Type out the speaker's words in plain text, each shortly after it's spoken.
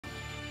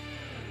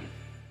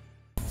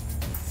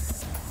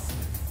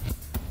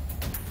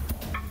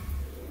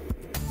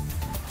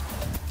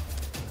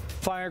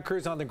Fire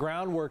crews on the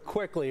ground work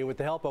quickly with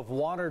the help of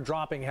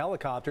water-dropping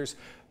helicopters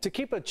to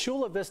keep a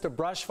Chula Vista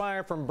brush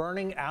fire from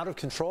burning out of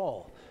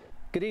control.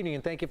 Good evening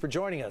and thank you for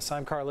joining us.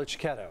 I'm Carlo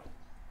Cicchetto.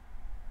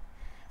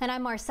 And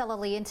I'm Marcella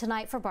Lee, and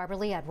tonight for Barbara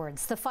Lee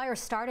Edwards. The fire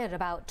started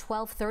about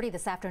 12:30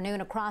 this afternoon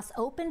across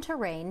open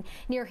terrain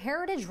near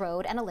Heritage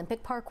Road and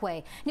Olympic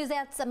Parkway. News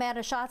 8's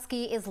Amanda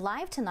Shotsky is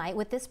live tonight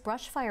with this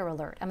brush fire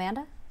alert.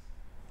 Amanda?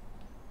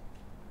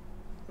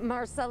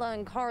 Marcella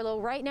and Carlo,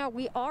 right now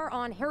we are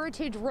on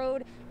Heritage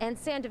Road and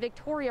Santa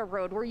Victoria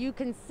Road, where you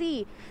can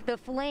see the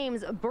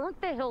flames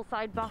burnt the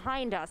hillside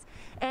behind us.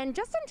 And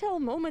just until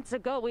moments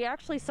ago, we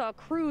actually saw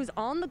crews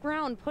on the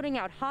ground putting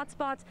out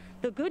hotspots.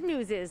 The good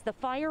news is the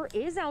fire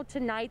is out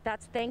tonight.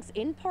 That's thanks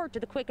in part to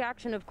the quick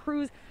action of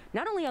crews,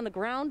 not only on the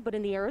ground, but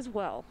in the air as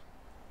well.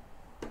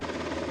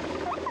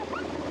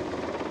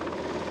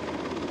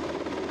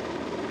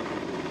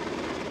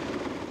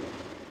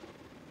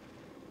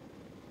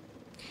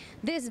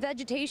 This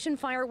vegetation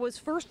fire was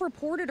first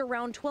reported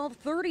around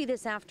 12:30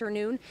 this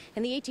afternoon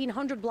in the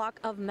 1800 block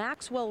of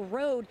Maxwell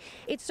Road.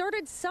 It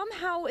started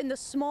somehow in the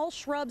small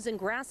shrubs and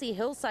grassy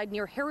hillside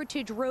near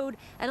Heritage Road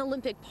and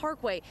Olympic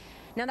Parkway.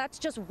 Now that's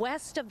just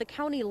west of the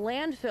county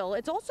landfill.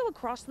 It's also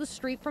across the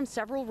street from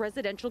several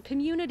residential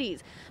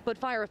communities. But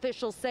fire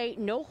officials say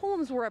no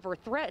homes were ever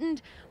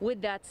threatened.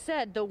 With that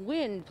said, the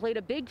wind played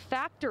a big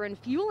factor in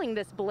fueling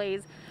this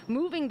blaze,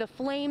 moving the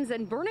flames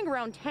and burning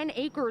around 10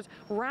 acres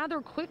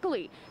rather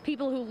quickly.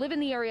 People who live in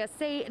the area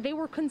say they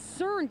were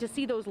concerned to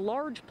see those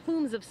large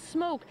plumes of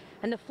smoke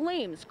and the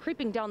flames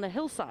creeping down the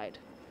hillside.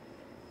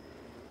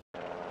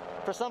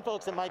 For some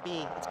folks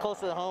it's close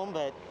to the home,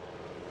 but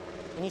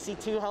when you see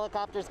two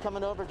helicopters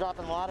coming over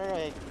dropping water,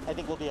 I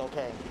think we'll be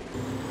okay.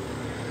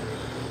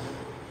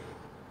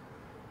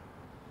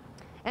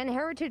 And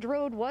Heritage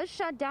Road was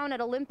shut down at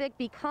Olympic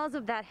because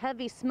of that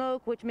heavy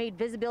smoke, which made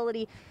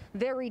visibility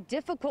very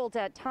difficult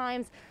at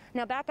times.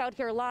 Now back out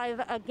here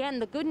live again,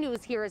 the good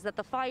news here is that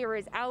the fire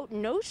is out.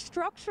 No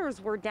structures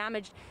were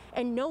damaged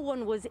and no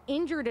one was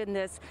injured in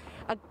this.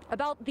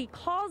 About the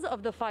cause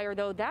of the fire,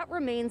 though, that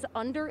remains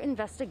under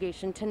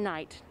investigation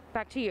tonight.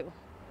 Back to you.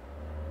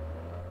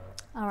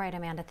 All right,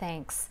 Amanda,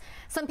 thanks.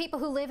 Some people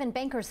who live in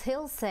Bankers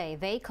Hill say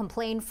they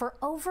complained for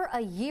over a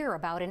year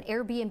about an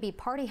Airbnb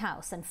party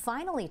house. And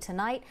finally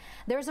tonight,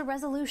 there's a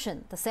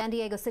resolution. The San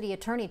Diego City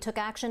Attorney took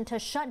action to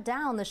shut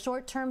down the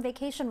short-term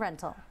vacation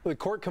rental. The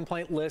court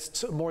complaint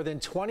lists more than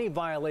 20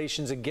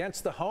 violations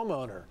against the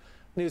homeowner.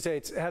 News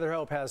 8's Heather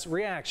Hope has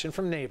reaction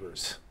from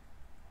neighbors.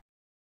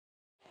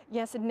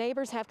 Yes,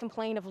 neighbors have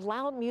complained of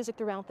loud music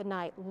throughout the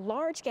night,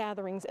 large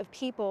gatherings of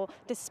people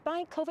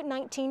despite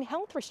COVID-19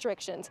 health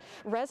restrictions.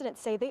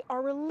 Residents say they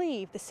are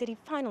relieved the city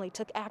finally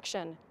took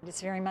action. It's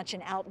very much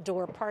an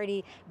outdoor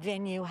party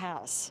venue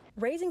house.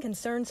 Raising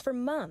concerns for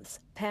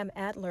months, Pam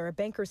Adler, a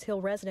Bankers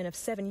Hill resident of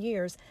 7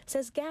 years,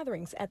 says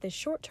gatherings at this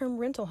short-term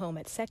rental home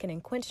at 2nd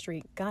and Quint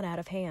Street got out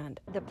of hand.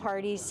 The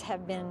parties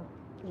have been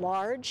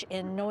large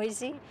and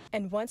noisy.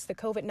 And once the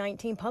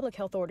COVID-19 public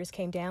health orders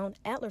came down,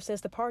 Adler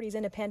says the parties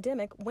in a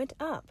pandemic went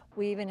up.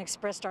 We even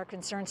expressed our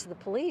concerns to the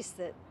police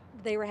that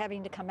they were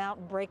having to come out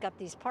and break up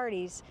these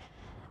parties,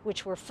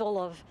 which were full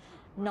of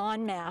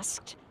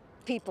non-masked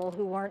people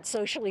who weren't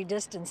socially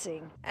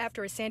distancing.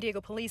 After a San Diego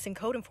police and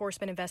code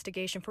enforcement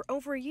investigation for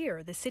over a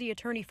year, the city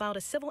attorney filed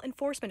a civil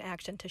enforcement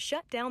action to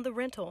shut down the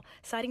rental,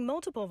 citing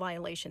multiple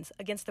violations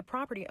against the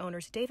property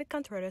owners David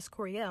Contreras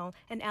Curiel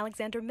and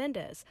Alexander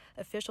Mendez.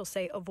 Officials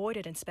say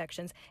avoided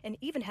inspections and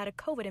even had a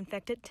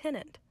COVID-infected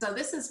tenant. So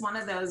this is one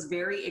of those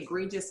very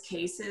egregious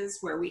cases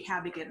where we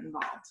had to get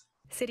involved.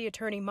 City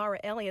Attorney Mara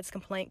Elliott's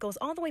complaint goes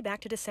all the way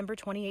back to December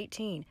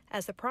 2018,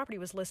 as the property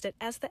was listed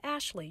as the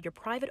Ashley, your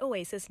private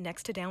oasis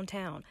next to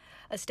downtown.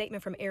 A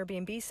statement from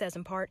Airbnb says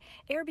in part,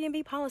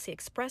 Airbnb policy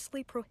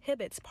expressly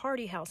prohibits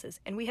party houses,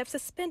 and we have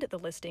suspended the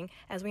listing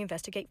as we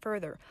investigate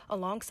further.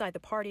 Alongside the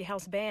party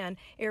house ban,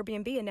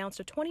 Airbnb announced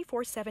a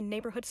 24/7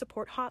 neighborhood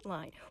support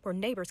hotline where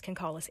neighbors can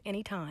call us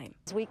anytime.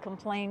 As we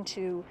complained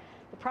to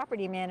the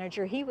property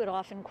manager, he would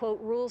often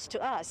quote rules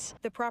to us.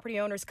 The property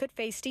owners could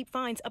face steep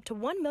fines up to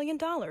 $1 million,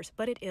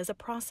 but it is a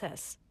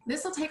process.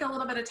 This will take a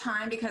little bit of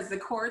time because the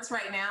courts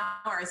right now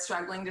are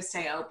struggling to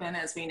stay open,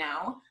 as we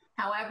know.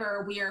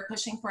 However, we are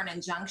pushing for an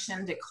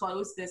injunction to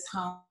close this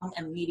home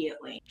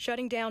immediately.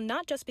 Shutting down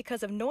not just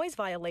because of noise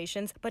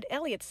violations, but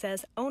Elliott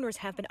says owners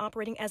have been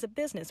operating as a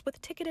business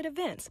with ticketed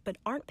events, but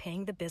aren't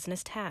paying the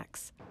business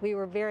tax. We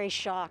were very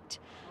shocked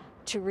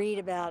to read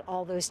about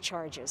all those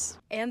charges.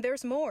 And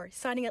there's more.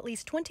 Citing at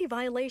least 20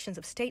 violations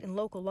of state and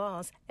local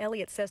laws,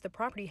 Elliott says the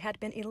property had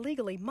been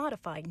illegally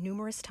modified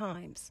numerous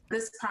times.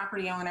 This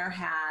property owner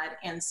had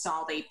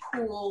installed a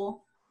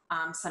pool,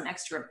 some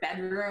extra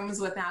bedrooms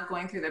without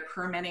going through the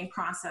permitting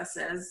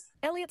processes.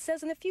 Elliott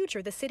says in the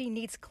future, the city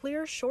needs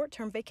clear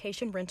short-term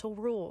vacation rental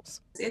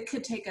rules. It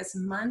could take us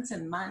months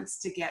and months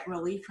to get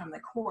relief from the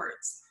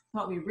courts.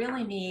 What we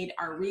really need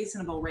are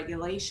reasonable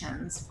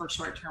regulations for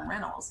short-term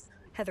rentals.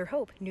 Heather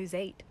Hope, News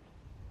 8.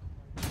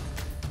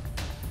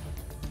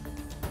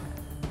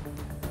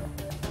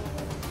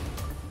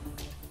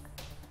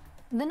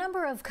 The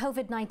number of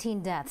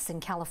COVID-19 deaths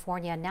in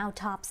California now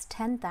tops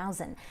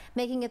 10,000,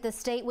 making it the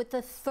state with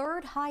the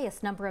third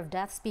highest number of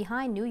deaths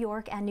behind New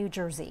York and New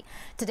Jersey.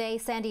 Today,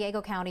 San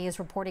Diego County is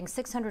reporting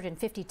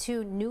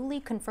 652 newly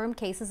confirmed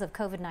cases of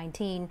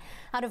COVID-19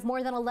 out of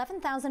more than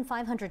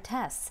 11,500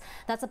 tests.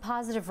 That's a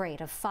positive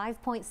rate of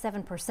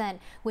 5.7%,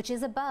 which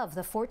is above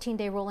the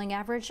 14-day rolling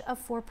average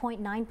of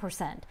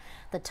 4.9%.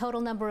 The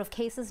total number of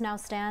cases now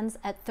stands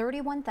at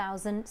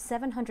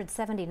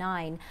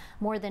 31,779,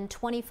 more than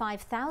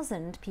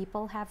 25,000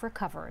 people have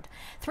recovered.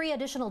 3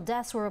 additional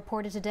deaths were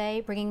reported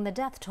today, bringing the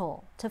death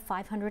toll to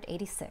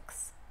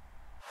 586.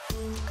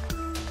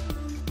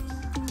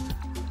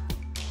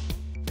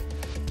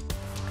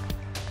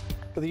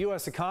 The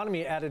U.S.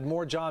 economy added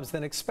more jobs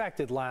than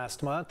expected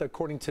last month,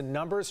 according to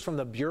numbers from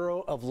the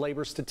Bureau of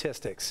Labor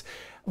Statistics.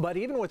 But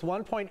even with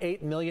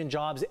 1.8 million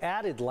jobs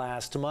added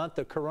last month,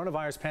 the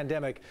coronavirus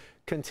pandemic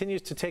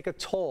continues to take a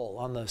toll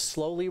on the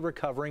slowly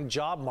recovering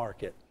job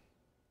market.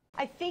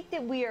 I think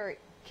that we are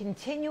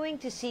continuing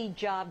to see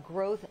job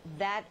growth.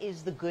 That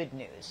is the good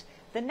news.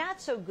 The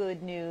not so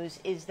good news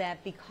is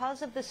that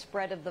because of the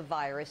spread of the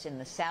virus in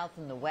the South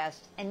and the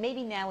West, and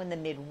maybe now in the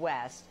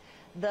Midwest,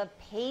 the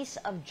pace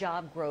of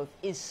job growth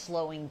is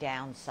slowing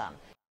down some.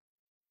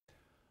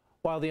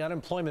 While the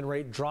unemployment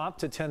rate dropped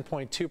to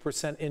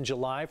 10.2% in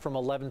July from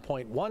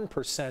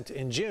 11.1%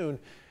 in June,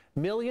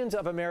 millions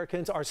of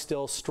Americans are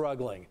still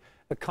struggling.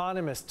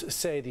 Economists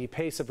say the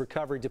pace of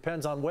recovery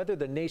depends on whether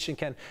the nation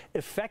can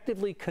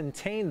effectively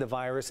contain the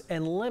virus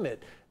and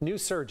limit new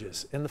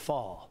surges in the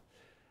fall.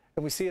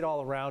 And we see it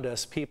all around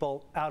us,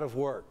 people out of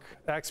work.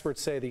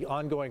 Experts say the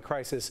ongoing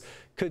crisis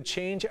could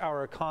change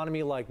our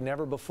economy like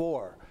never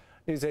before.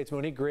 News 8's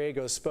Monique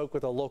Griego spoke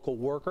with a local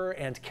worker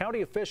and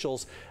county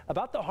officials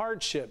about the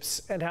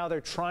hardships and how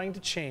they're trying to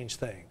change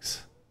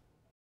things.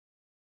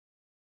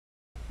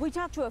 We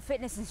talked to a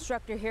fitness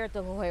instructor here at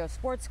the La Jolla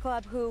Sports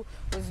Club who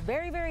was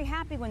very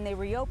happy when they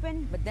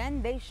reopened, but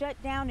then they shut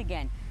down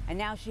again. And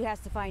now she has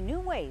to find new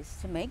ways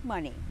to make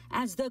money.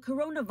 As the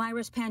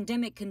coronavirus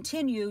pandemic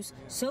continues,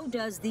 so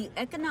does the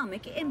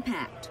economic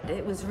impact.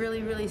 It was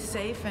really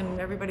safe and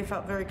everybody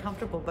felt very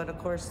comfortable, but of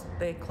course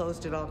they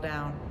closed it all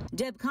down.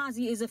 Deb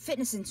Kazi is a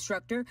fitness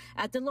instructor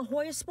at the La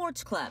Jolla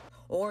Sports Club,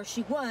 or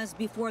she was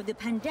before the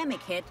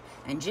pandemic hit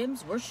and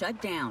gyms were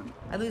shut down.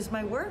 I lose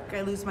my work,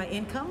 I lose my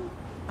income.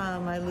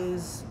 I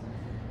lose,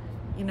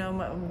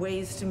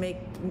 ways to make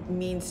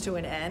means to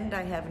an end.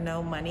 I have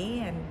no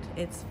money, and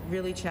it's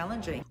really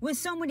challenging. With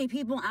so many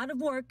people out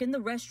of work in the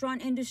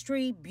restaurant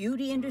industry,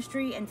 beauty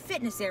industry, and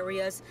fitness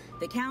areas,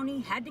 the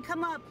county had to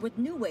come up with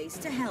new ways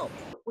to help.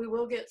 We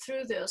will get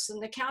through this,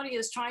 and the county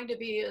is trying to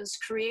be as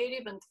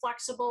creative and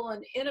flexible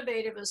and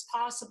innovative as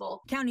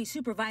possible. County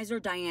Supervisor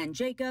Diane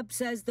Jacob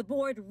says the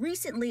board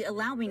recently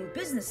allowing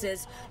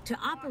businesses to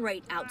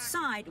operate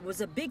outside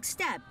was a big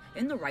step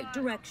in the right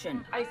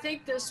direction. I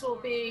think this will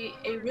be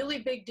a really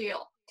big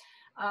deal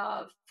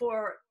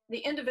for the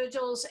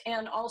individuals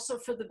and also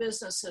for the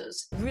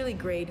businesses. Really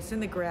great. It's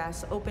in the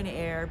grass, open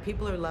air.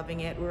 People are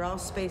loving it. We're all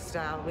spaced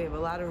out. We have a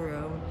lot of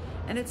room,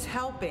 and it's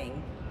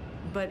helping.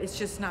 But it's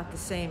just not the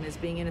same as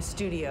being in a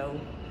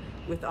studio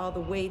with all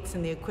the weights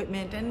and the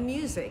equipment and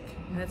music.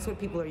 And that's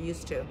what people are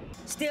used to.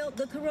 Still,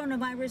 the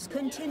coronavirus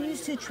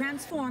continues to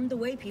transform the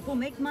way people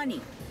make money.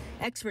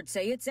 Experts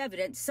say it's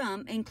evident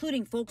some,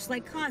 including folks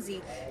like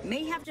Kazi,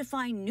 may have to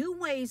find new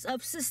ways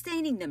of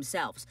sustaining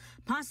themselves,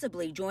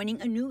 possibly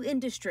joining a new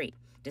industry.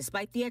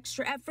 Despite the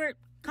extra effort,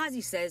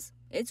 Kazi says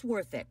it's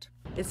worth it.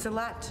 It's a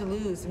lot to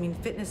lose. I mean,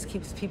 fitness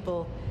keeps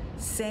people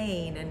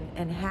sane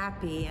and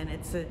happy, and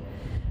it's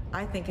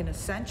I think an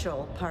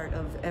essential part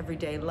of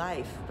everyday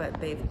life, but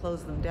they've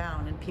closed them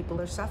down and people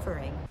are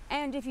suffering.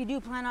 And if you do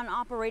plan on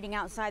operating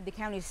outside, the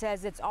county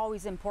says it's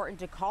always important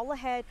to call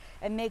ahead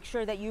and make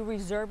sure that you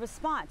reserve a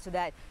spot so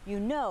that you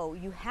know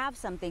you have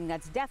something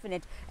that's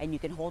definite and you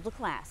can hold a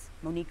class.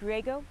 Monique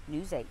Griego,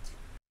 News 8.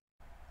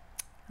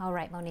 All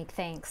right, Monique,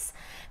 thanks.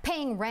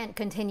 Paying rent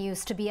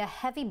continues to be a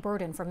heavy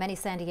burden for many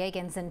San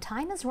Diegans, and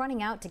time is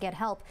running out to get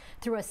help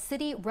through a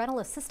city rental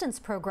assistance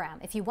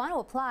program. If you want to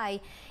apply,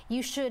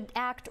 you should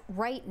act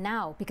right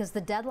now because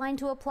the deadline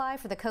to apply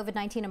for the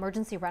COVID-19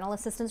 Emergency Rental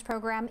Assistance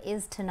Program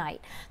is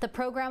tonight. The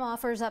program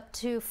offers up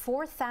to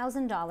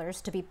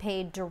 $4,000 to be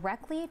paid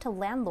directly to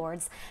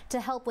landlords to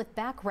help with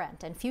back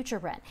rent and future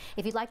rent.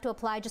 If you'd like to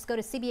apply, just go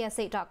to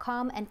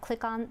CBS8.com and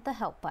click on the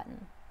Help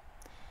button.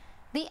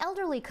 The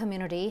elderly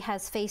community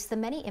has faced the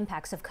many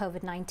impacts of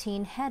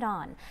COVID-19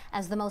 head-on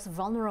as the most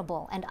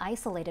vulnerable and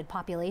isolated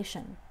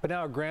population. But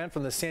now a grant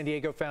from the San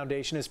Diego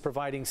Foundation is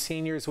providing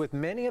seniors with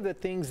many of the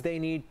things they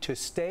need to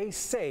stay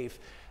safe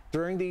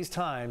during these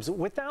times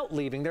without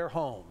leaving their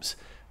homes.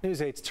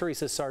 News 8's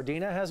Teresa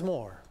Sardina has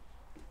more.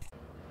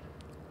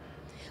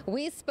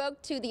 We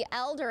spoke to the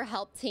Elder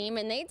Help team,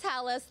 and they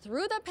tell us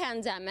through the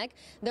pandemic,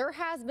 there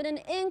has been an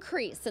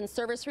increase in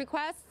service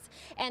requests,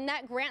 and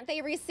that grant they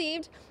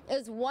received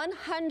is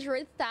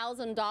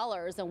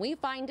 $100,000. And we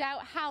find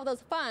out how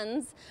those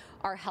funds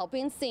are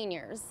helping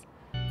seniors.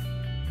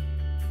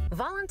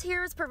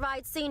 Volunteers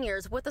provide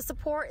seniors with the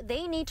support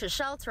they need to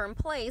shelter in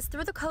place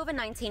through the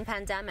COVID-19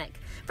 pandemic,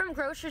 from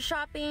grocery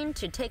shopping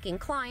to taking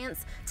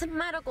clients to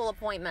medical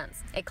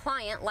appointments. A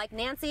client like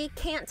Nancy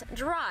can't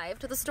drive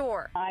to the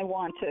store. I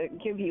want to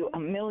give you a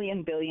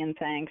million billion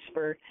thanks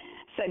for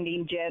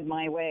sending Jed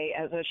my way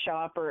as a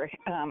shopper.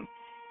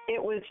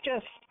 It was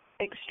just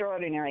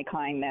extraordinary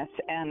kindness,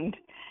 and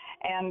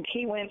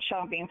he went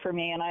shopping for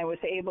me, and I was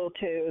able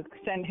to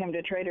send him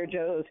to Trader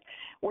Joe's,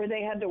 where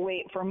they had to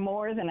wait for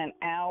more than an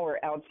hour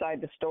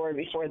outside the store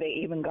before they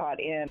even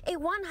got in. A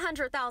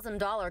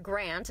 $100,000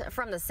 grant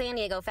from the San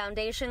Diego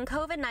Foundation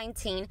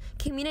COVID-19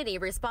 Community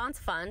Response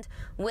Fund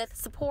with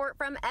support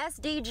from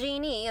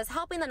SDG&E is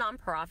helping the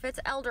nonprofit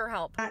Elder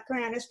Help. That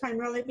grant is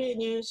primarily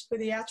being used for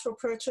the actual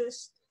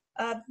purchase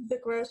of the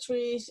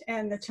groceries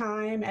and the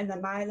time and the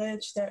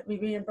mileage that we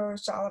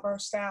reimburse all of our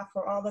staff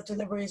for all the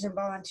deliveries and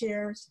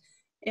volunteers.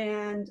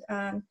 And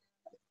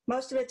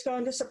most of it's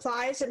going to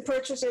supplies and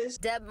purchases.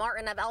 Deb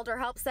Martin of Elder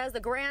Help says the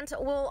grant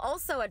will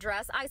also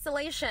address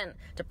isolation,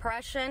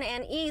 depression,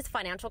 and ease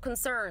financial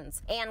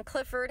concerns. Ann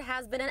Clifford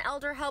has been an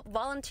Elder Help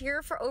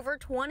volunteer for over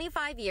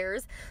 25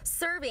 years,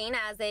 serving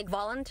as a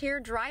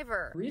volunteer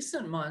driver.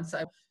 Recent months,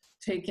 I've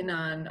taken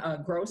on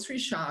grocery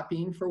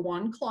shopping for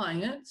one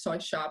client, so I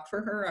shop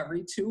for her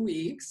every 2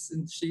 weeks,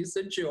 and she's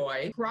a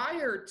joy.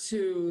 Prior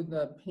to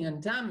the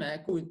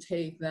pandemic, would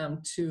take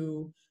them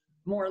to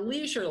more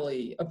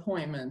leisurely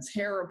appointments,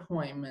 hair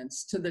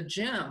appointments, to the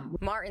gym.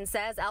 Martin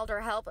says Elder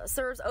Help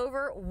serves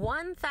over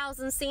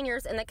 1,000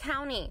 seniors in the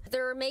county.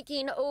 They're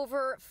making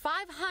over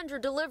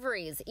 500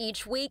 deliveries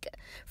each week,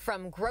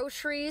 from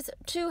groceries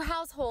to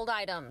household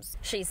items.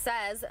 She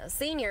says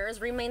seniors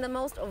remain the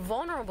most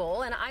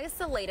vulnerable and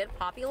isolated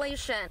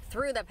population.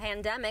 Through the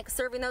pandemic,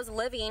 serving those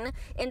living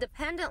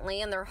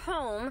independently in their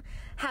home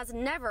has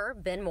never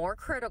been more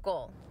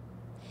critical.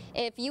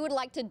 If you would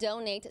like to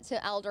donate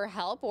to Elder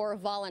Help or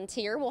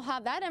volunteer, we'll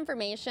have that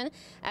information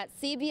at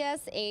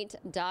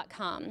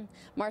CBS8.com.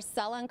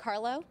 Marcella and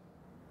Carlo.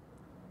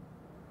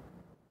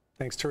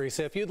 Thanks,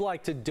 Teresa. If you'd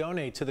like to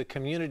donate to the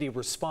Community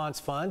Response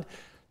Fund,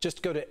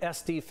 just go to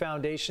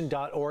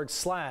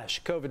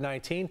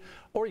sdfoundation.org/COVID-19,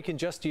 or you can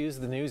just use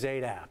the News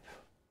 8 app.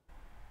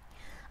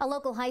 A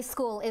local high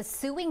school is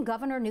suing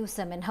Governor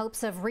Newsom in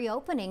hopes of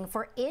reopening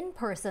for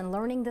in-person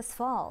learning this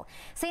fall.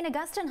 St.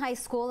 Augustine High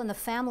School and the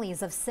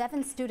families of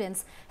 7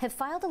 students have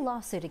filed a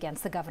lawsuit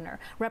against the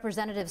governor.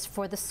 Representatives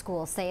for the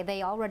school say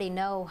they already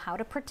know how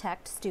to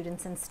protect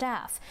students and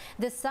staff.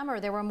 This summer,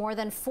 there were more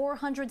than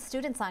 400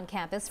 students on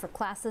campus for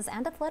classes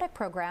and athletic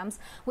programs,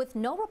 with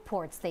no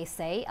reports, they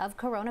say, of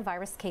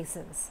coronavirus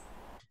cases.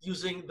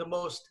 Using the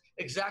most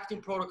exacting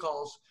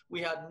protocols,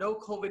 we had no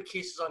COVID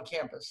cases on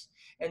campus,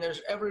 and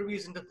there's every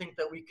reason to think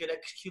that we could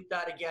execute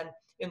that again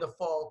in the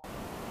fall.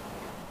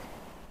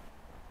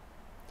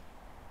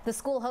 The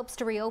school hopes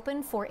to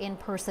reopen for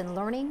in-person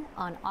learning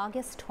on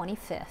August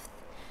 25th.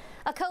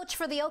 A coach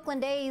for the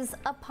Oakland A's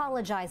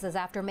apologizes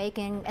after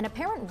making an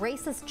apparent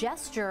racist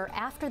gesture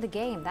after the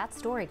game. That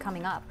story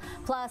coming up.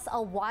 Plus,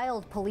 a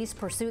wild police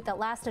pursuit that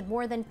lasted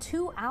more than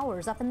 2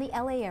 hours up in the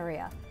LA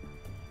area.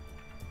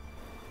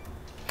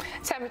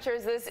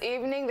 Temperatures this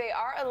evening, they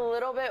are a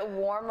little bit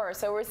warmer,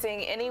 so we're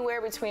seeing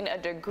anywhere between a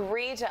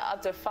degree to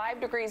up to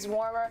 5 degrees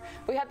warmer.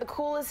 We had the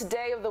coolest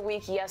day of the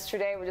week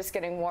yesterday. We're just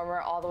getting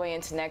warmer all the way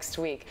into next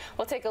week.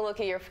 We'll take a look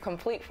at your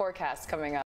complete forecast coming up.